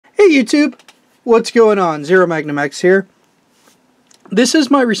YouTube, what's going on? ZeroMagnumX here. This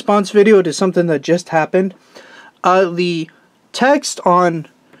is my response video to something that just happened. The text on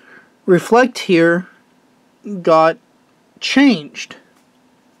Reflect here got changed.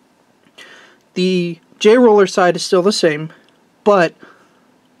 The J-Roller side is still the same, but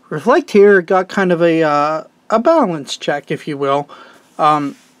Reflect here got kind of a balance check, if you will.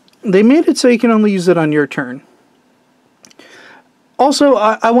 They made it so you can only use it on your turn. Also,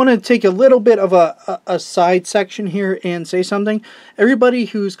 I want to take a little bit of a side section here and say something. Everybody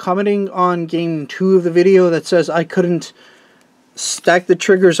who's commenting on game 2 of the video that says I couldn't stack the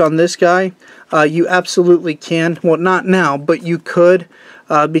triggers on this guy, you absolutely can. Well, not now, but you could,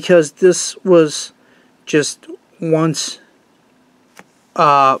 because this was just once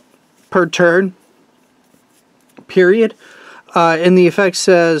per turn, period. And the effect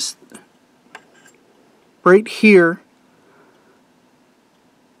says right here,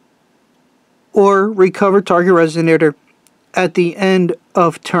 or recover target resonator at the end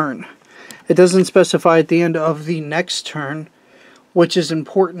of turn. It doesn't specify at the end of the next turn, which is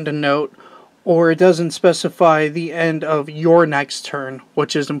important to note, or it doesn't specify the end of your next turn,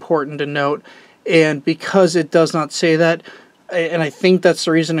 which is important to note. And because it does not say that, and I think that's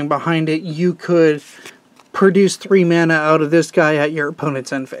the reasoning behind it, you could produce 3 mana out of this guy at your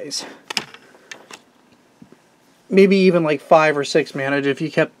opponent's end phase. Maybe even like 5 or 6 mana if you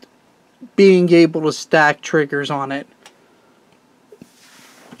kept being able to stack triggers on it.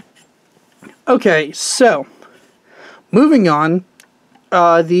 Okay, so moving on.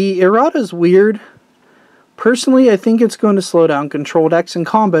 The errata is weird. Personally, I think it's going to slow down control decks and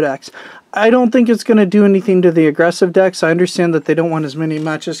combo decks. I don't think it's going to do anything to the aggressive decks. I understand that they don't want as many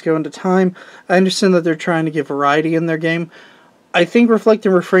matches going at a time. I understand that they're trying to give variety in their game. I think Reflect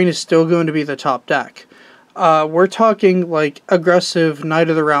and Refrain is still going to be the top deck. We're talking like aggressive Knight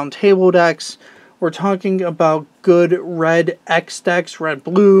of the Round Table decks. We're talking about good red X decks, red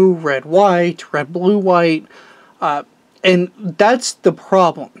blue, red white, red blue white. And that's the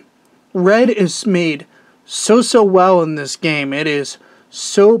problem. Red is made so well in this game. It is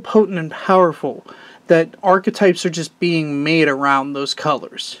so potent and powerful that archetypes are just being made around those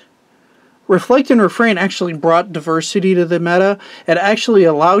colors. Reflect and Refrain actually brought diversity to the meta. It actually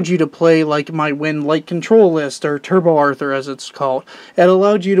allowed you to play like my Win Light Control list, or Turbo Arthur as it's called. It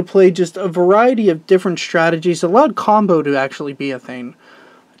allowed you to play just a variety of different strategies. It allowed combo to actually be a thing.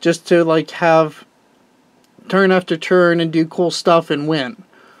 Just to like have turn after turn and do cool stuff and win.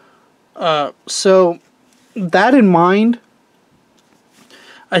 So that in mind,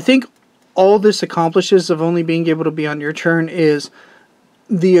 I think all this accomplishes of only being able to be on your turn is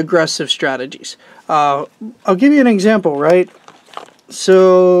the aggressive strategies. I'll give you an example, right?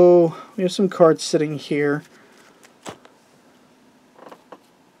 So we have some cards sitting here.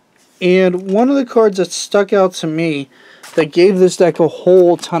 And one of the cards that stuck out to me that gave this deck a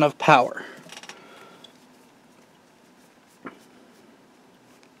whole ton of power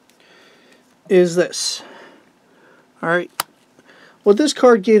is this. Alright. What this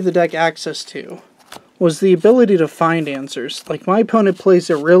card gave the deck access to was the ability to find answers. Like, my opponent plays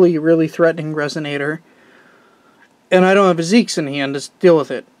a really threatening Resonator, and I don't have a Zeeks in hand to deal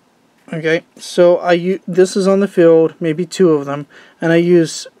with it. Okay, so this is on the field, maybe 2 of them, and I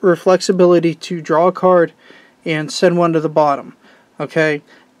use Reflexibility to draw a card and send one to the bottom. Okay,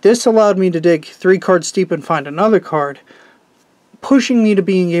 this allowed me to dig 3 cards deep and find another card, pushing me to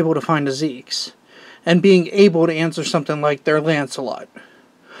being able to find a Zeeks, and being able to answer something like their Lancelot,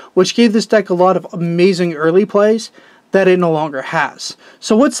 which gave this deck a lot of amazing early plays that it no longer has.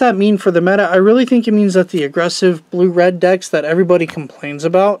 So what's that mean for the meta? I really think it means that the aggressive blue-red decks that everybody complains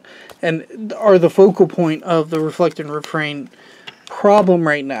about and are the focal point of the Reflect and Refrain problem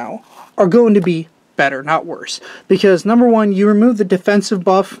right now are going to be better, not worse. Because number one, you remove the defensive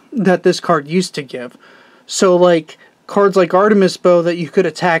buff that this card used to give. So like cards like Artemis Bow that you could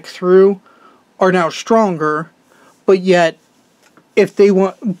attack through are now stronger, but yet if they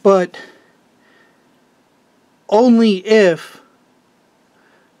want, but only if,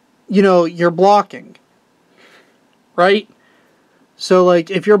 you know, you're blocking, right? So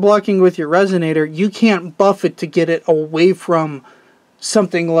like if you're blocking with your Resonator, you can't buff it to get it away from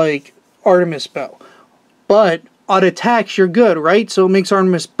something like Artemis Bow. But on attacks, you're good, right? So it makes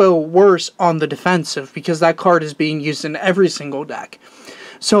Artemis Bow worse on the defensive because that card is being used in every single deck.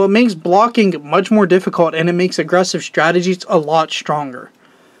 So it makes blocking much more difficult, and it makes aggressive strategies a lot stronger.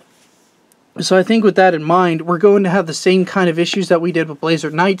 So I think with that in mind, we're going to have the same kind of issues that we did with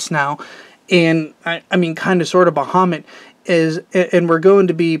Blazer Knights now. And, I mean, kind of sort of Bahamut, and we're going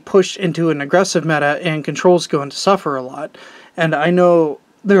to be pushed into an aggressive meta, and Control's going to suffer a lot. And I know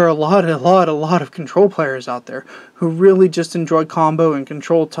there are a lot of control players out there who really just enjoy combo and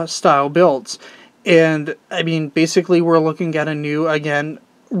control style builds. And, I mean, basically we're looking at a new, again,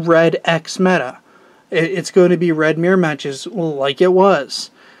 red X meta. It's going to be red mirror matches like it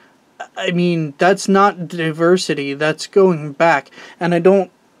was. I mean, that's not diversity, that's going back. And I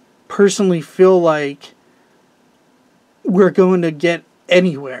don't personally feel like we're going to get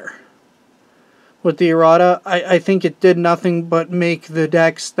anywhere with the errata. I think it did nothing but make the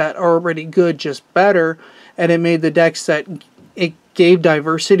decks that are already good just better, and it made the decks that it gave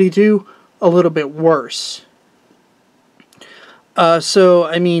diversity to a little bit worse. So,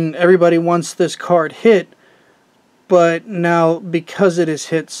 I mean, everybody wants this card hit, but now, because it is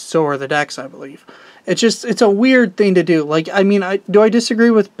hit, so are the decks, I believe. It's a weird thing to do. Like, I mean, do I disagree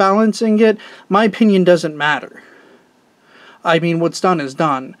with balancing it? My opinion doesn't matter. I mean, what's done is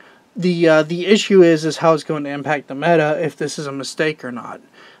done. The issue is how it's going to impact the meta, if this is a mistake or not.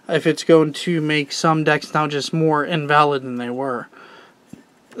 If it's going to make some decks now just more invalid than they were.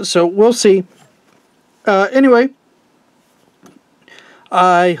 So, we'll see. Anyway,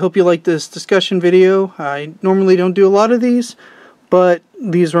 I hope you liked this discussion video. I normally don't do a lot of these, but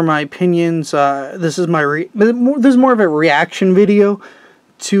these were my opinions. This is more of a reaction video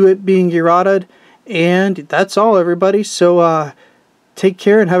to it being errataed, and that's all, everybody. So take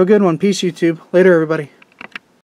care and have a good one. Peace, YouTube. Later, everybody.